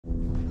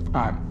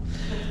Alright.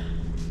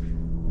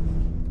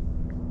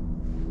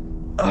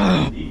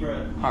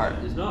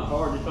 Alright. It's not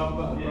hard to talk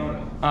about the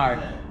product.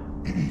 Alright.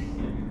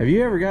 Have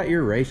you ever got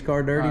your race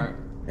car dirty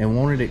and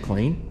wanted it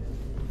clean?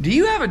 Do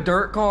you have a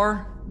dirt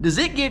car? Does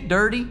it get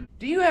dirty?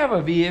 Do you have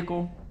a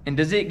vehicle and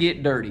does it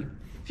get dirty?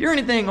 If you're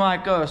anything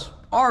like us,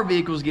 our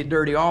vehicles get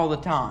dirty all the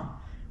time.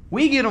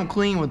 We get them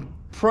clean with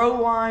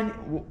PROLINE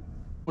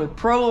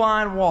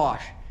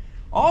wash.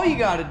 All you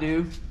gotta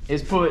do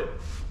is put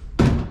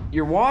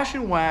your wash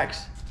and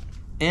wax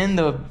in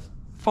the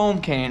foam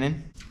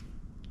cannon,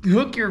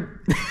 hook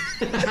your...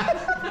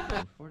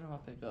 Where do I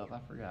pick up? I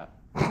forgot.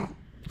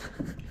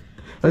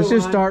 Let's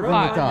just start from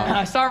the top.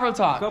 I start from the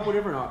top. A couple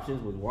different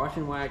options with wash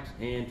and wax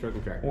and truck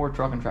and tractor. Or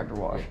truck and tractor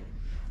wash.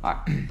 All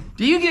right.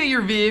 Do you get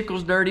your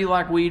vehicles dirty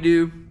like we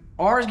do?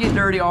 Ours get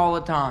dirty all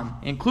the time,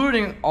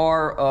 including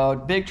our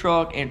big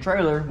truck and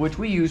trailer, which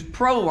we use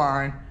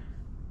PROLINE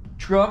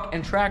truck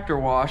and tractor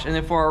wash. And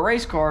then for our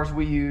race cars,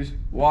 we use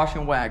wash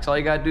and wax. All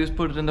you gotta do is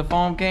put it in the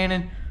foam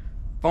cannon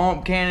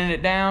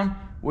it down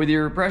with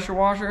your pressure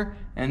washer,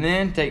 and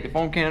then take the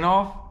foam cannon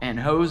off and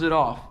hose it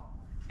off.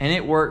 And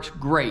it works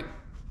great.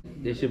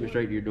 They ship it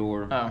straight to your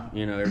door. Oh.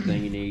 You know,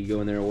 everything you need.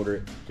 Go in there, order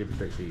it, ship it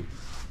straight to you.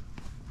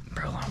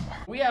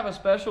 We have a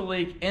special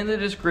link in the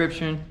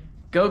description.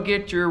 Go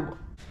get your...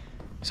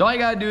 So all you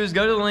gotta do is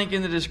go to the link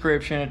in the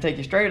description and take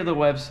you straight to the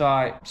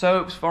website.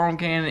 Soaps, foam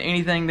cannon,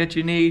 anything that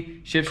you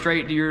need, ship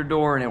straight to your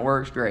door, and it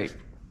works great.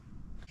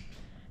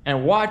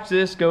 And watch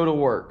this go to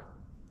work.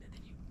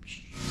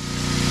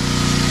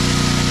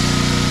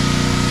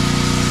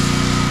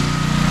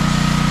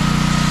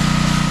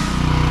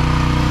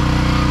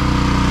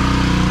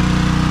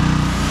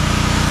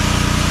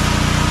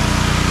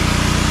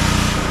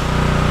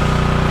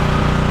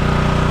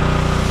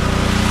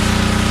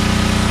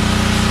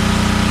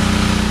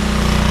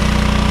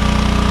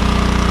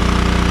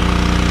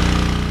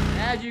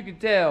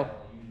 Tell,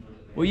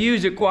 we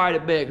use it quite a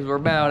bit because we're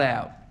about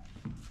out.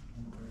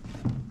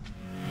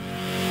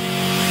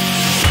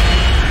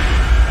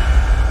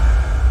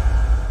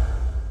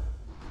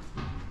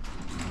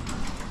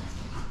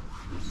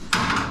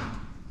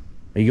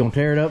 Are you gonna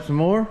tear it up some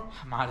more?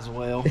 Might as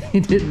well. You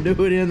didn't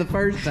do it in the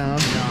first time.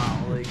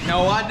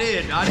 No, I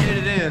did. I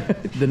did it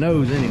in. The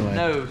nose anyway.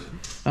 Nose.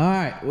 All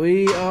right,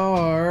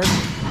 we're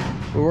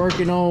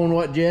working on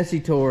what Jesse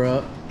tore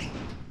up.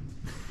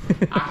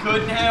 I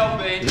couldn't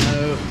help it.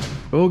 No,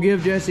 we'll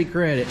give Jesse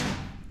credit.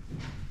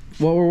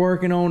 What we're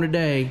working on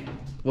today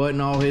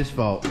wasn't all his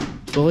fault.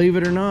 Believe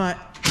it or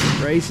not,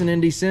 racing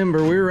in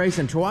December, we were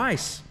racing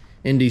twice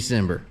in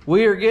December.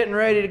 We are getting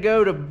ready to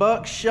go to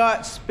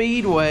Buckshot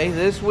Speedway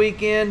this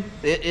weekend.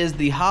 It is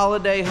the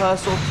holiday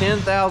hustle,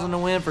 $10,000 to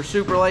win for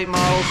super late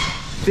models,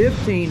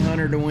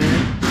 $1,500 to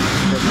win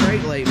for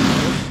crate late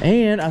models.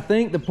 And I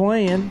think the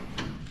plan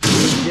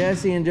is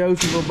Jesse and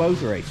Joseph will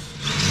both race.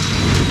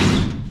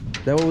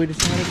 Is that what we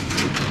decided?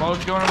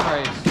 Both going to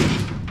race.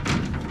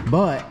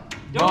 But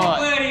Don't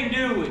let him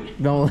do it.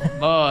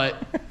 But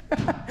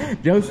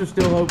Joseph's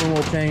still hoping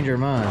we'll change our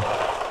mind.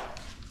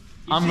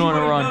 I'm going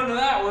to run. To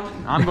that one.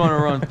 I'm going to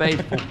run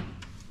faithful.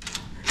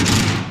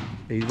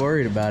 He's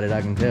worried about it,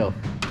 I can tell.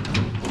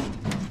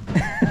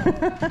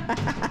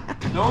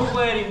 Don't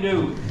let him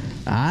do it.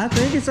 I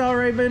think it's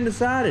already been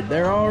decided.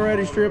 They're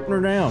already stripping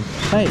her down.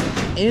 Hey,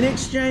 in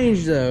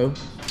exchange though,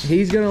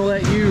 he's gonna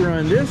let you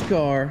run this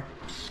car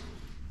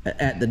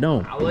at the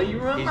Dome. I'll let you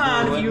run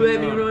mine if you let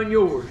me run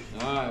yours.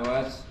 All right,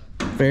 well, that's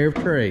Fair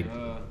trade.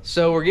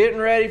 So we're getting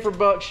ready for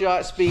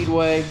Buckshot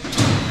Speedway.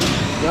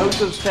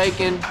 Joseph's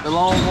taking the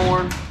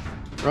Longhorn,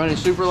 running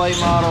super late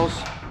models.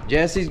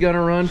 Jesse's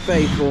gonna run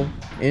faithful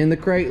in the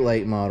crate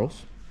late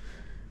models.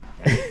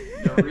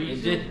 The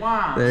reason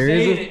why.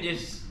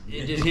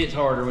 it just hits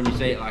harder when you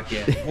say it like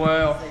that.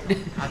 Well,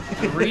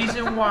 the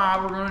reason why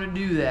we're going to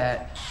do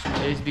that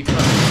is because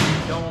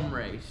of the Dome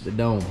race. The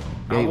Dome.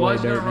 I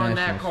was going to Dirt run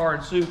that Nationals. car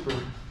in super,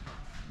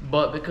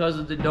 but because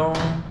of the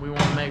Dome, we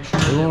want to make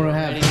sure We that want we're to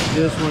have ready to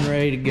this go. one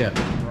ready to go.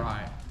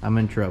 Right. I'm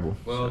in trouble.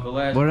 Well, the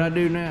last What did I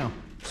do now?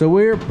 So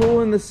we're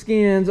pulling the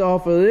skins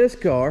off of this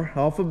car,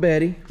 off of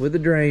Betty, with the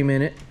Dream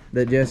in it,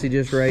 that Jesse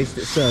just raced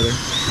at Southern.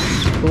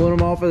 Pulling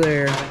them off of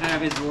there, I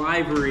have his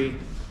livery.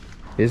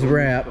 his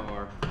wrap,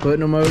 car. putting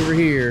them over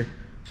here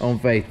on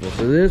Faithful.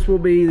 So this will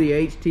be the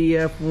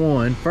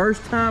HTF1.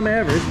 First time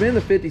ever. It's been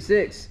the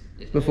 56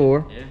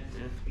 before.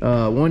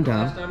 Yeah. One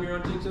Last time. time you were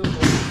on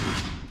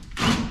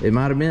 224. It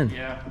might have been.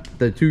 Yeah.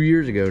 2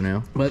 years ago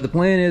now. But the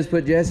plan is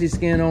put Jesse's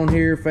skin on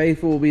here.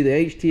 Faithful will be the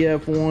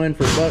HTF1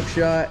 for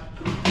Buckshot.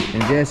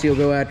 And Jesse will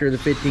go after the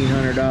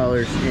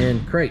 $1,500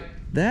 in crate.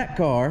 That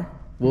car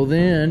will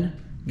then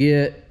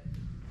get,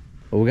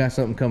 well, we got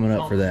something coming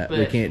up for that.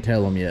 We can't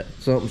tell them yet.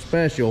 Something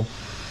special.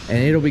 And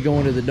it'll be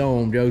going to the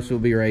Dome. Joseph will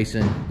be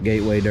racing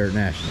Gateway Dirt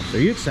Nationals. Are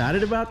you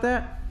excited about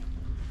that?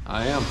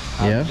 I am.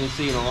 Yeah? I've been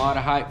seeing a lot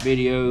of hype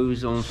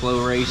videos on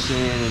slow racing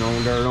and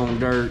on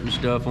dirt and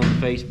stuff on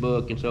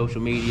Facebook and social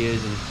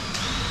medias, and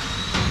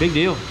big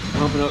deal.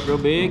 Pumping up real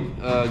big.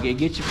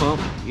 Get you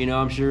pumped. You know,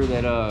 I'm sure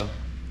that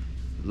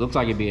looks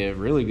like it'd be a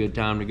really good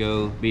time to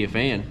go be a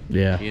fan.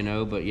 Yeah. You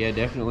know, but yeah,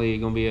 definitely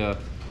gonna be a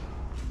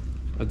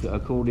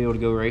cool deal to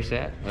go race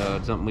at.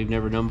 Something we've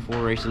never done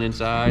before, racing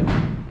inside.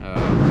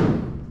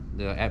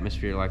 The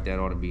atmosphere like that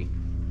ought to be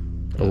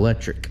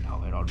electric.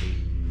 Oh, it ought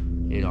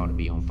to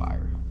be on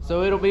fire.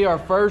 So it'll be our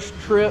first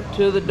trip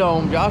to the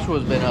Dome.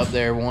 Joshua's been up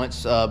there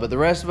once, but the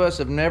rest of us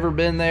have never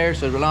been there.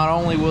 So not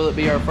only will it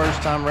be our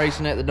first time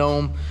racing at the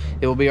Dome,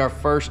 it will be our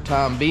first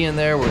time being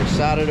there. We're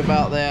excited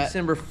about that.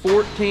 December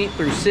 14th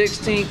through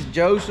 16th,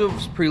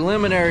 Joseph's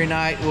preliminary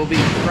night will be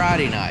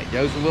Friday night.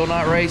 Joseph will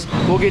not race.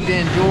 We'll get to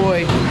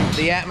enjoy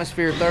the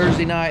atmosphere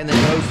Thursday night, and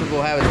then Joseph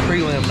will have his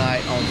prelim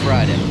night on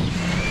Friday.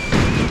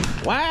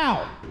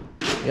 Wow,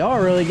 y'all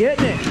are really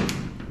getting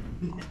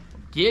it.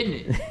 Getting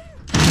it.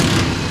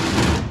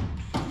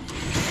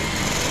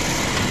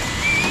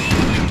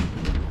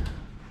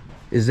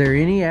 Is there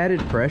any added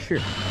pressure?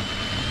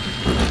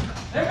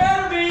 There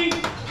better be.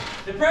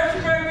 The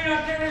pressure better be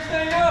not tearing this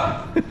thing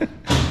up.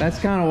 That's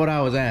kind of what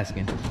I was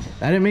asking.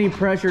 I didn't mean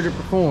pressure to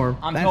perform.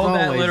 I'm That's told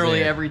that always literally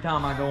there. every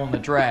time I go on the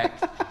track.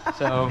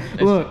 So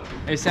Look,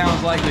 it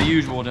sounds like the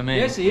usual to me.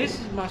 Jesse, this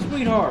is my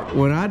sweetheart.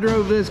 when I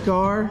drove this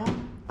car,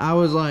 I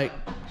was like,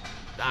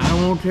 I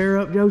don't want to tear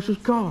up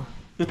Joseph's car.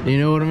 You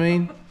know what I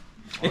mean?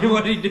 And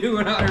what did he do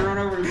when I run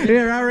over him?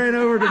 Yeah, I ran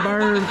over the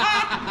berm.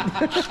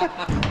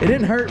 It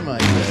didn't hurt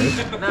much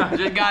though. No,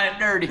 just got it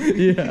dirty.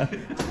 Yeah,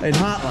 and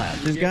hot lap.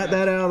 Just got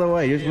that out of the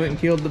way. Just went and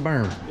killed the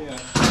berm.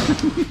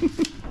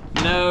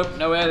 Nope,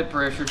 no added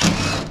pressure.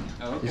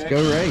 Okay. Just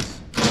go race.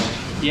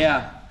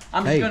 Yeah,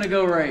 I'm just gonna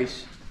go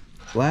race.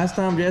 Last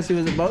time Jesse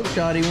was at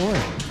Buckshot, he won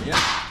Yeah,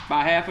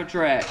 by half a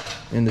track.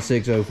 in the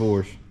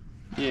 604s.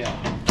 Yeah.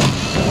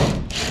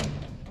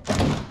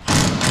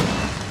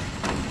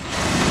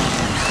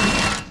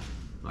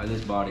 Like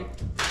this body.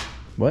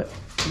 What?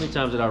 How many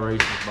times did I race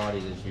this body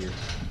this year?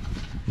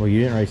 Well,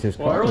 you didn't race this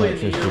Well, car early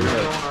much in the this year we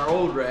year. were on our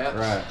old wraps.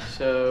 Right.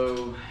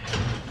 So,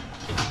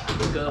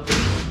 look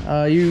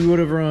up. You would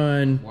have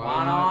run.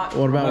 Why not?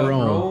 What about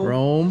Rome? Rome?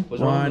 Rome?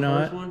 Was Why Rome the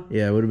not? first one?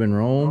 Yeah, it would have been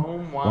Rome.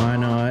 Rome, why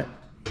not?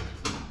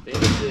 Big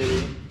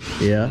City.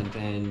 Yeah,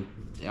 And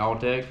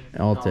Alltech.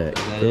 Alltech. Is that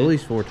So at it?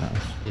 least 4 times.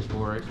 It's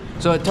 4 races.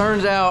 So it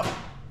turns out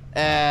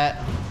at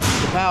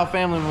the Powell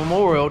Family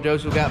Memorial,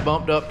 Joseph got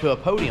bumped up to a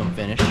podium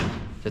finish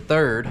to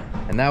 3rd,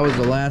 and that was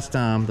the last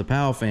time the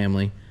Powell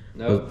family.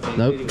 No, was- Phoenix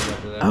nope. City was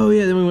after that. Oh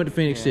yeah, then we went to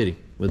Phoenix City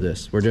with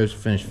this, where Joseph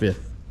finished 5th.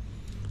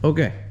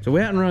 Okay, so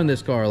we hadn't run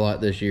this car a lot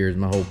this year is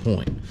my whole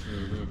point.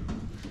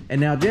 And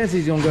now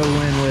Jesse's gonna go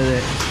win with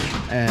it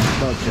at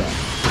Buckshot.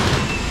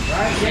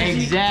 Right,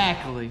 Jesse?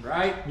 Exactly.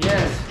 Right?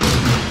 Yes.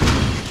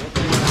 One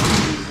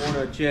thing I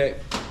want to check.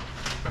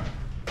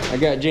 I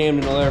got jammed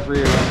in the left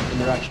rear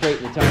and right straight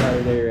in the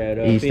tire there at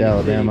East Phoenix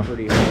Alabama.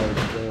 City pretty hard.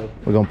 So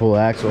We're gonna pull the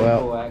axle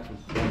out. full axle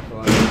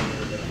out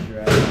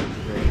there,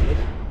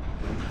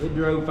 it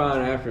drove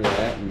fine after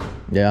that and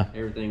Yeah.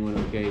 everything went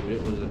okay, but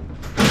it was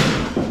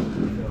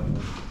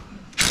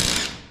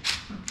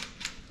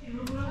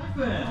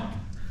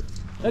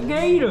a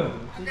gator.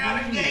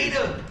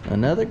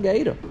 Another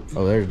gator.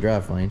 Oh, there's dry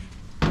flames.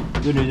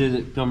 Good news is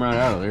it come right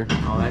out of there.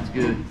 Oh, that's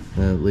good.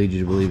 That leads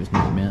you to believe it's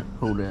not meant.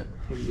 Hold that.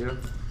 Here you go.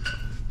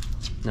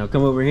 Now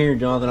come over here,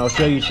 Jonathan. I'll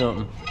show you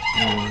something.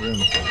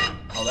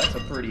 Oh, that's a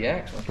pretty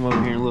axle. Come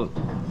over here and look.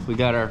 We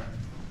got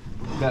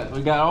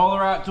all the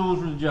right tools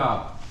for the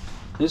job.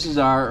 This is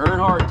our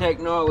Earnhardt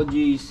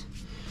Technologies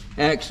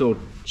axle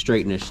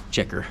straightness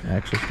checker.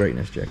 Axle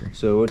straightness checker.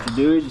 So what you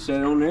do is you set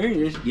it on there,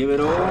 you just give it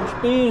a little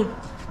spin.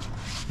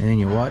 And then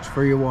you watch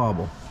for your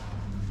wobble.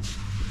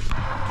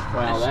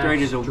 That's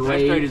straight as a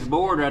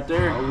board right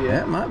there. Oh, yeah.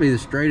 That might be the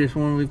straightest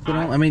one we've put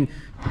on. I mean,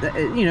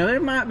 you know, there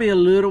might be a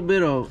little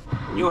bit of...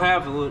 You'll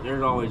have to look.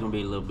 There's always gonna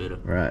be a little bit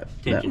of. Right.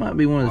 That Tension. might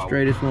be one of the Wobble.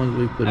 straightest ones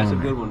we've put That's on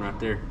a good one right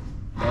there.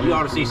 You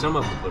ought to see some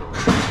of them put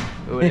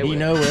on. You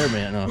know where,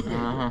 man. Huh?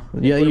 Uh-huh. Yeah,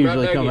 Put it right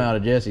usually back come in. out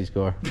of Jesse's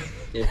car.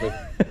 Yes,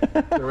 sir.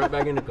 Put it right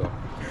back in the car.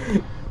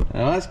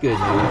 Oh, that's good news.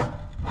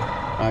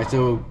 All right,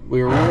 so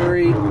we were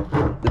worried.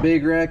 The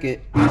big wreck at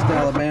East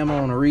Alabama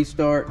on a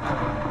restart.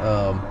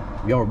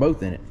 Y'all were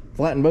both in it.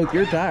 Flattened both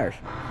your tires.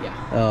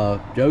 Yeah.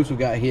 Joseph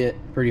got hit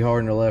pretty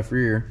hard in the left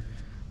rear.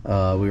 We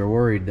were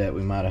worried that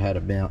we might have had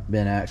a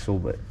bent axle,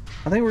 but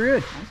I think we're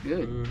good. That's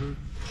good.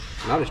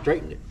 I'd have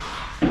straightened it.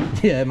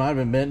 Yeah, it might have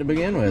been bent to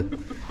begin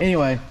with.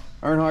 Anyway,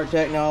 Earnhardt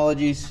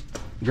Technologies,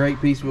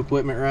 great piece of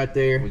equipment right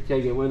there. We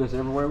take it with us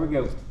everywhere we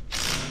go.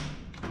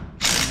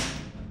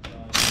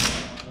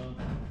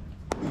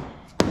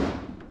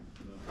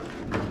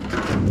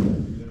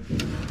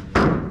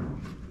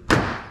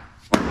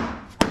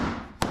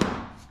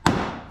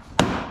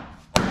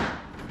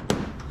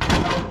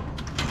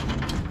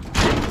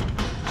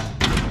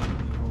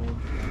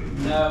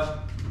 No,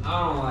 I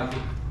don't like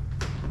it.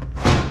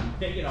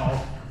 Take it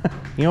off.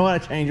 You know what?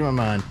 I changed my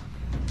mind.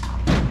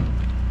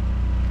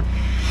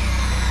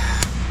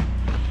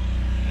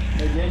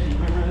 Hey Jesse, you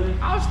remember this?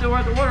 I was still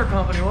at the water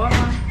company,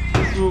 wasn't I?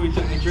 This is where we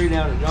took the tree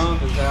down at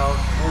Jonathan's house.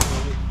 We're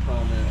gonna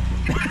find that.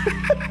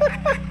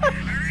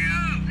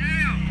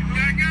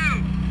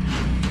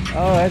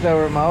 Oh, that's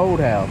over at my old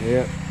house.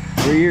 Yep.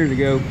 3 years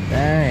ago.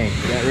 Dang.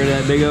 Got rid of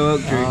that big old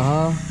oak tree.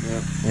 Uh-huh.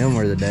 Yep. Them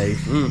were the days.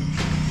 Mm.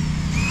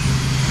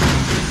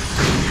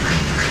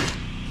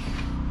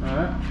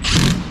 Alright.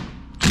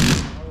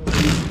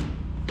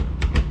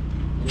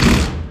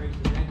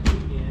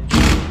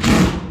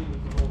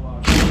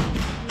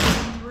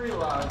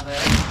 Realize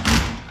that.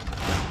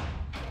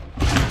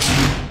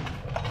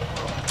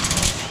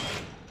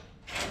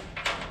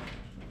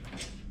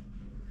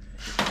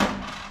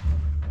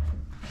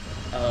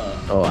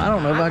 Oh, I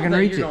don't know if I can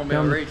reach it. you're gonna be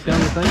able to Come reach to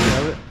think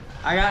of it.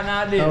 I got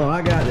an idea. Oh,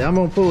 I got it. I'm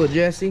gonna pull a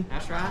Jesse.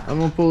 That's right. I'm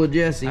gonna pull a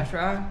Jesse. That's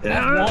right.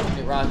 That's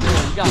wanting it right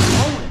there. You got to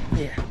hold it.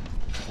 Yeah.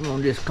 I'm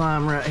gonna just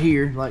climb right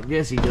here like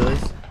Jesse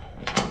does.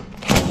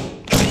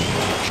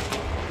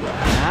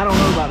 Now, I don't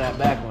know about that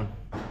back one.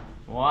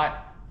 What?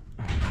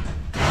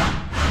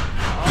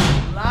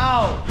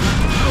 Oh,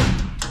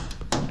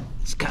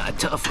 It's kind of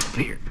tough up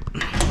here.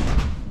 yeah.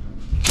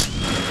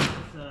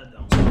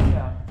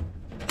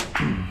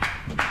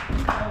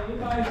 Hey,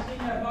 anybody seen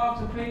that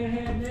box of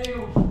pinhead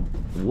nails?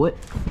 What?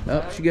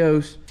 Up she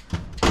goes.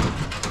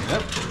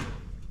 Yep.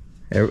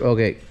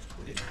 Okay.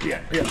 I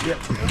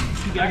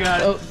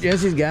got it. Oh,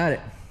 Jesse's got it.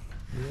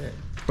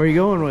 Where you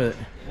going with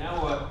it?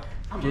 Now what?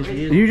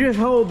 You just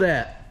hold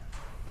that.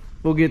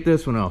 We'll get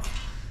this one off.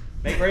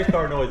 Make race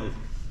car noises.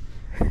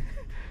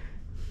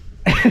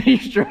 You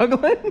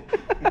struggling?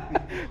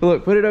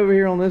 Look, put it over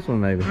here on this one,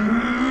 maybe.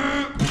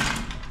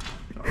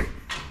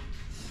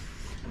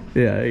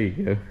 Yeah, there you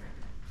go.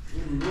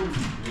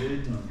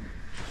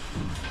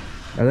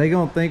 Are they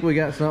gonna think we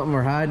got something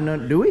we're hiding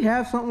under? Do we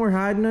have something we're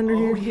hiding under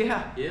Oh, here?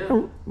 yeah. Yeah.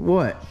 Oh,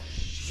 what?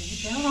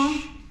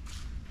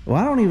 Well,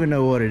 I don't even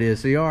know what it is,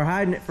 so you are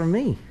hiding it from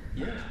me.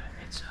 Yeah.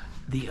 It's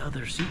the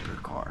other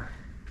supercar.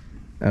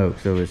 Oh,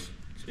 so it's...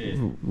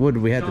 What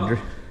did we have to...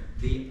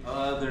 The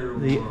other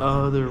The one.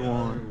 other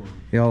one.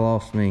 Y'all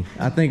lost me.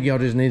 I think y'all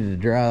just needed to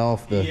dry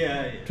off the...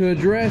 Yeah. To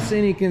address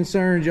any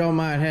concerns y'all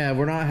might have,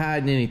 we're not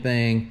hiding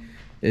anything.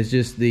 It's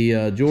just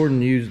the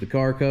Jordan used the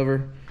car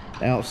cover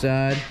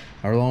outside,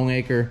 our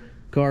Longacre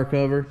car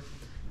cover,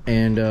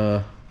 and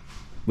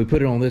we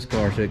put it on this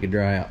car so it could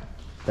dry out.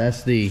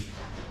 That's the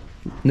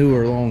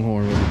newer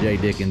Longhorn with the J.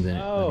 Dickens in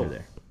it under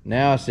there.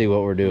 Now I see what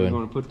we're We're doing.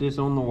 gonna put this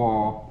on the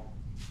wall.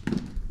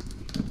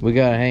 We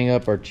gotta hang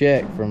up our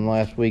check from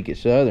last week at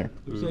Southern.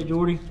 What you say,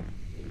 Jordy?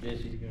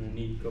 Jesse's gonna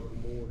need a couple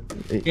more.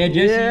 Yeah,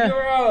 Jesse,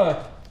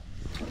 Yeah.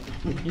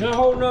 you're not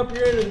holding up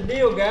your end of the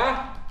deal,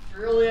 guy.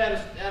 Really at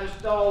a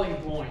stalling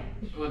point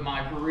with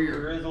my career.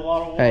 There is a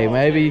lot of Hey, walls.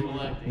 maybe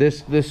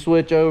this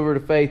switch over to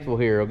Faithful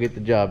here will get the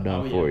job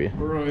done for you.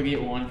 We're gonna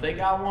get one. If they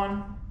got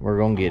one, We're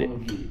gonna get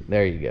it.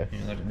 There you go.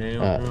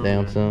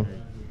 Down some.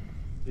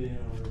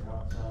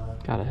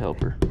 gotta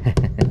help her.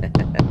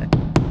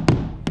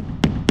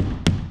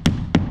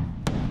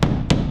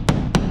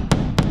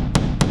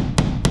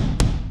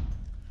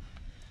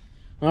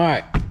 All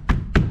right,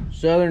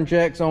 Southern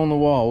checks on the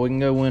wall. We can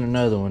go win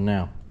another one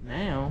now.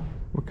 Now,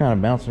 We're kind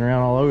of bouncing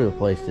around all over the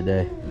place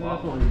today.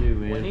 What want to do,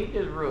 we man? need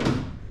this roof.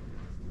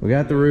 We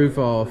got the roof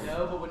off.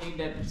 No, but we need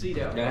that seat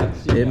out.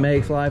 It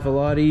makes life a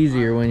lot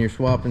easier when you're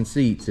swapping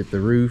seats if the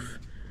roof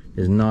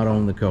is not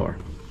on the car.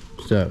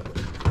 So,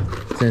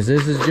 since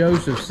this is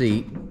Joseph's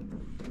seat,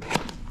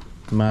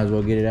 might as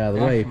well get it out of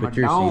the way. That's Put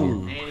your my seat dog.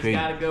 in. And it's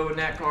gotta go in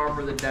that car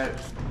for the dome.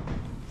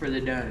 For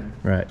the dome.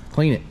 Right,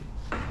 clean it.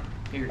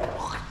 Here.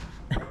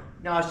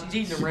 No, she's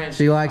eating the wrench.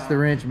 She likes the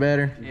wrench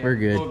better. Yeah, We're A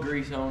little good.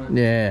 grease on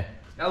it. Yeah.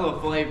 Got a little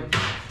flavor.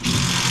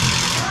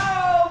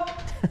 Oh!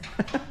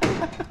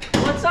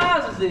 What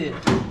size is it?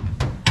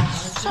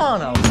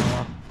 Son of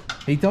a...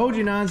 He told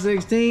you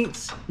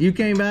 9/16. You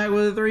came back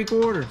with a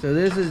 3/4. So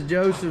this is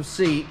Joseph's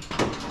seat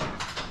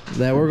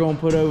that we're gonna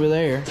put over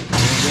there. And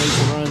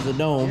Joseph runs the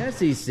dome.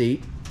 Jesse's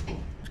seat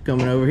is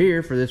coming over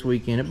here for this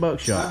weekend at I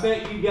Buckshot.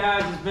 bet you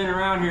guys has been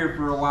around here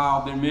for a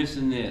while, been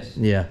missing this.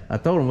 Yeah, I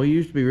told him we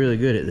used to be really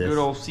good at this. Good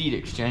old seat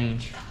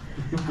exchange.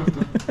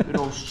 Good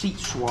old seat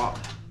swap.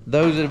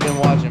 Those that have been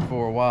watching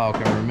for a while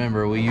can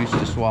remember we used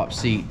to swap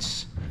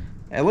seats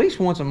at least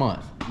once a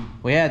month.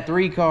 We had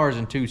 3 cars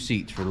and 2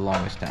 seats for the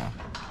longest time.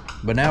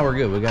 But now we're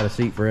good. We got a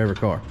seat for every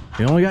car.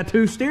 We only got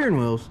 2 steering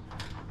wheels,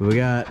 but we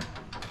got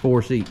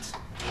 4 seats.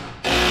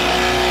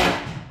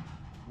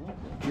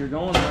 You're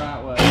going the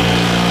right way.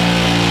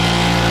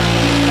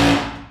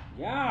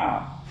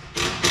 Yeah.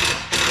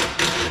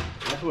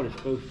 That's what it's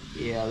supposed to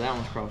be. Yeah, that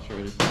one's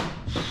cross-threaded. I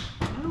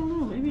don't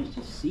know, maybe it's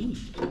just seed.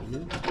 You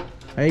know?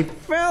 Hey,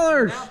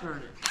 fellers! Now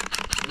turn it.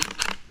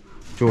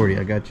 Jordy,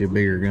 I got you a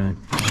bigger gun.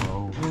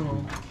 Hold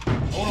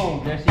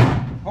on, Jesse.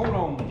 Hold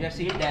on,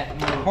 Jesse. Hit that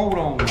move. Hold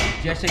on,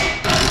 Jesse.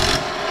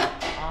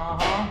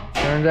 Uh-huh.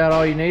 Turns out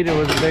all you needed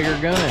was a bigger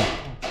gun.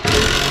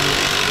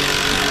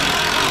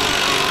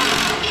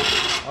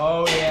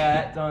 Oh yeah,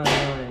 that done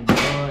and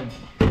done.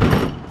 Go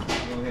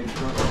ahead and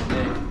front that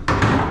neck.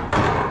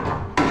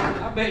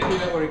 I bet you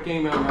that would have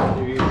came out right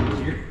through here this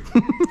year.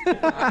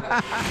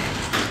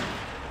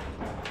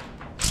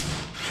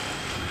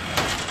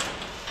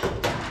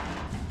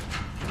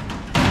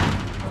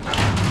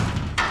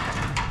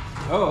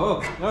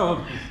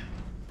 Oh.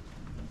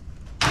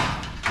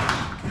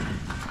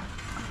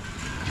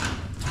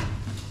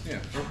 Yeah,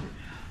 perfect.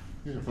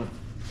 Here's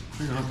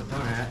a hook to throw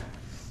hat.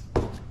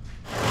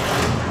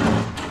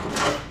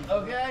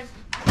 Okay.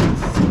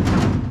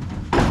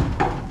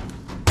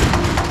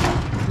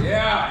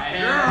 Yeah,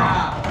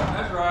 Yeah.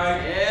 that's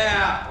right.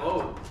 Yeah.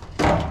 Oh.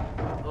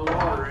 A little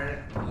water in it.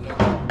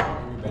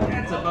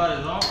 That's about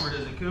as awkward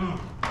as it comes.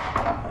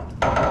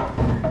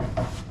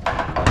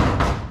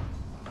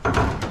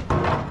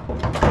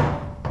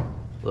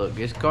 Look,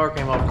 this car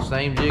came off the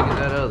same jig as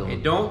that other It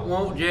one. don't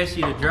want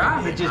Jesse to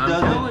drive it. It just I'm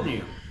doesn't. telling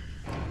you.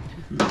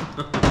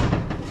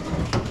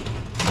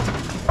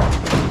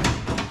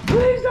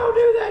 Please don't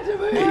do that to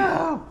me.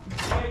 No.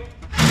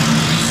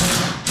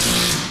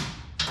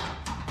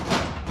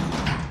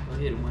 Go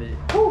hit him with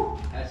it. Woo.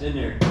 That's in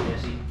there,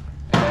 Jesse.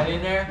 That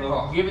in there?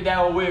 Oh. Give it that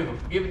old wiggle.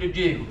 Give it a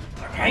jiggle.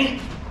 I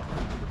can't.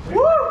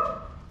 Woo!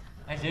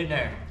 That's in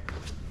there.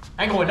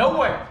 Ain't going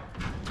nowhere.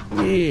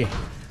 Yeah.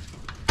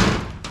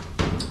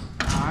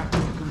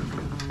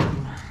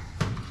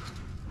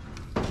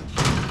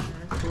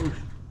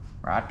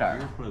 Right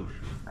there. Close.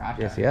 Right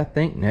there. Jesse, I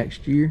think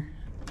next year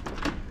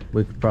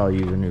we could probably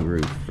use a new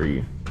roof for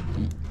you.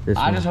 This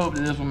I one. just hope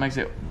that this one makes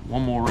it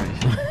one more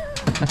race.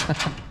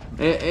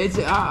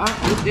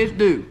 It's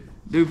due.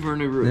 Due for a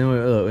new roof.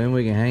 Then then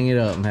we can hang it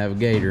up and have a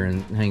gator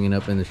and hanging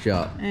up in the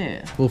shop.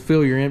 Yeah. We'll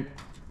fill your in.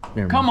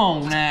 Never Come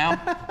mind. on now.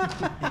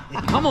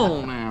 Come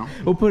on now.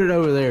 We'll put it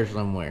over there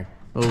somewhere.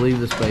 We'll leave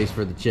the space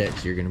for the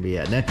checks you're gonna be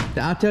at. Now,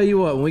 I'll tell you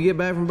what, when we get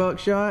back from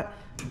Buckshot,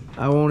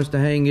 I want us to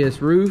hang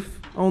this roof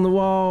on the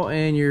wall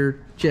and your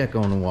check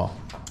on the wall.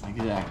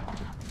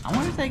 Exactly. I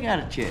wonder if they got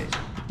a check.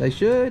 They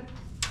should.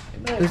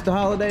 It's the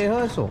holiday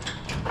hustle.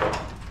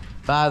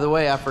 By the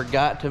way, I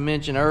forgot to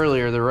mention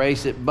earlier the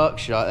race at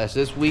Buckshot. That's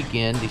this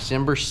weekend,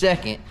 December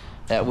 2nd.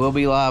 That will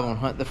be live on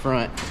Hunt the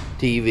Front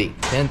TV.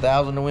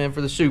 10,000 to win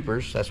for the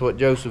supers. That's what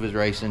Joseph is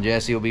racing.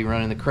 Jesse will be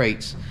running the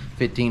crates.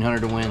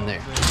 1,500 to win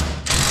there.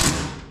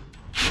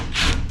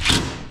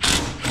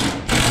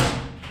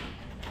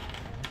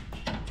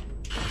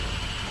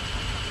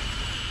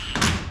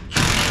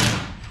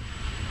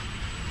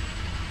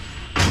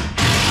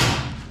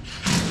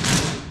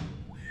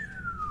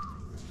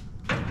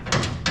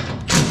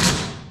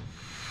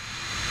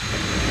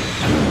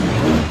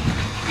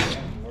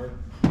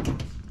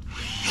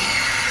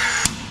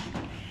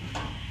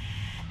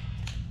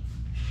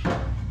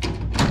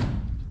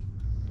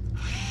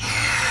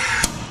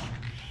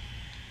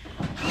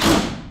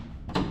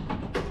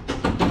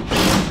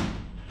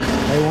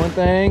 Hey, one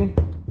thing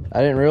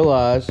I didn't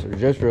realize, or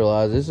just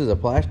realized, this is a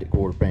plastic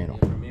quarter panel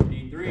From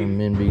MD3. from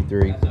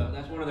MB3,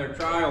 That's one of their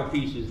trial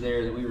pieces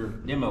there that we were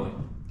demoing.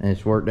 and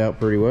it's worked out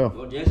pretty well.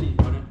 Well, Jesse's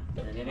running,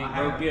 and it ain't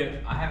broke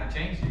yet. I haven't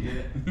changed it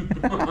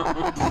yet.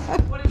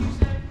 What did you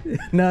say?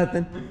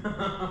 Nothing.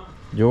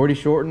 Jordy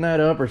shortened that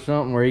up or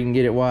something where he can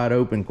get it wide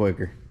open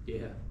quicker. Yeah.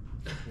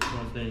 That's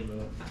one thing about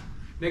it.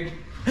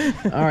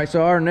 Nick. All right,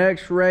 so our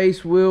next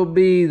race will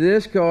be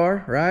this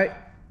car, right?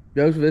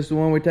 Joseph, this is the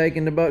one we're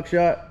taking to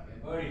Buckshot.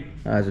 Buddy.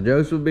 All right, so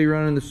Joseph will be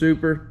running the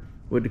Super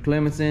with the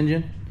Clements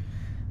engine,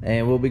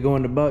 and we'll be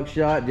going to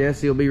Buckshot.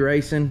 Jesse will be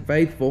racing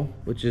Faithful,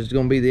 which is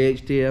going to be the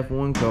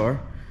HTF1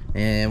 car,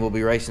 and we'll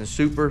be racing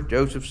Super,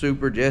 Joseph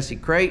Super, Jesse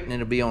Crate, and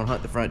it'll be on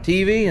Hunt the Front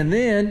TV. And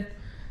then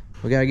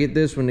we got to get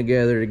this one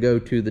together to go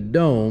to the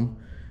Dome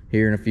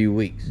here in a few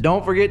weeks.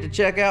 Don't forget to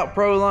check out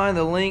PROLINE.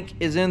 The link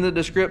is in the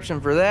description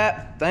for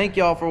that. Thank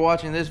y'all for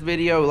watching this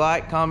video.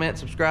 Like, comment,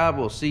 subscribe.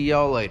 We'll see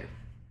y'all later.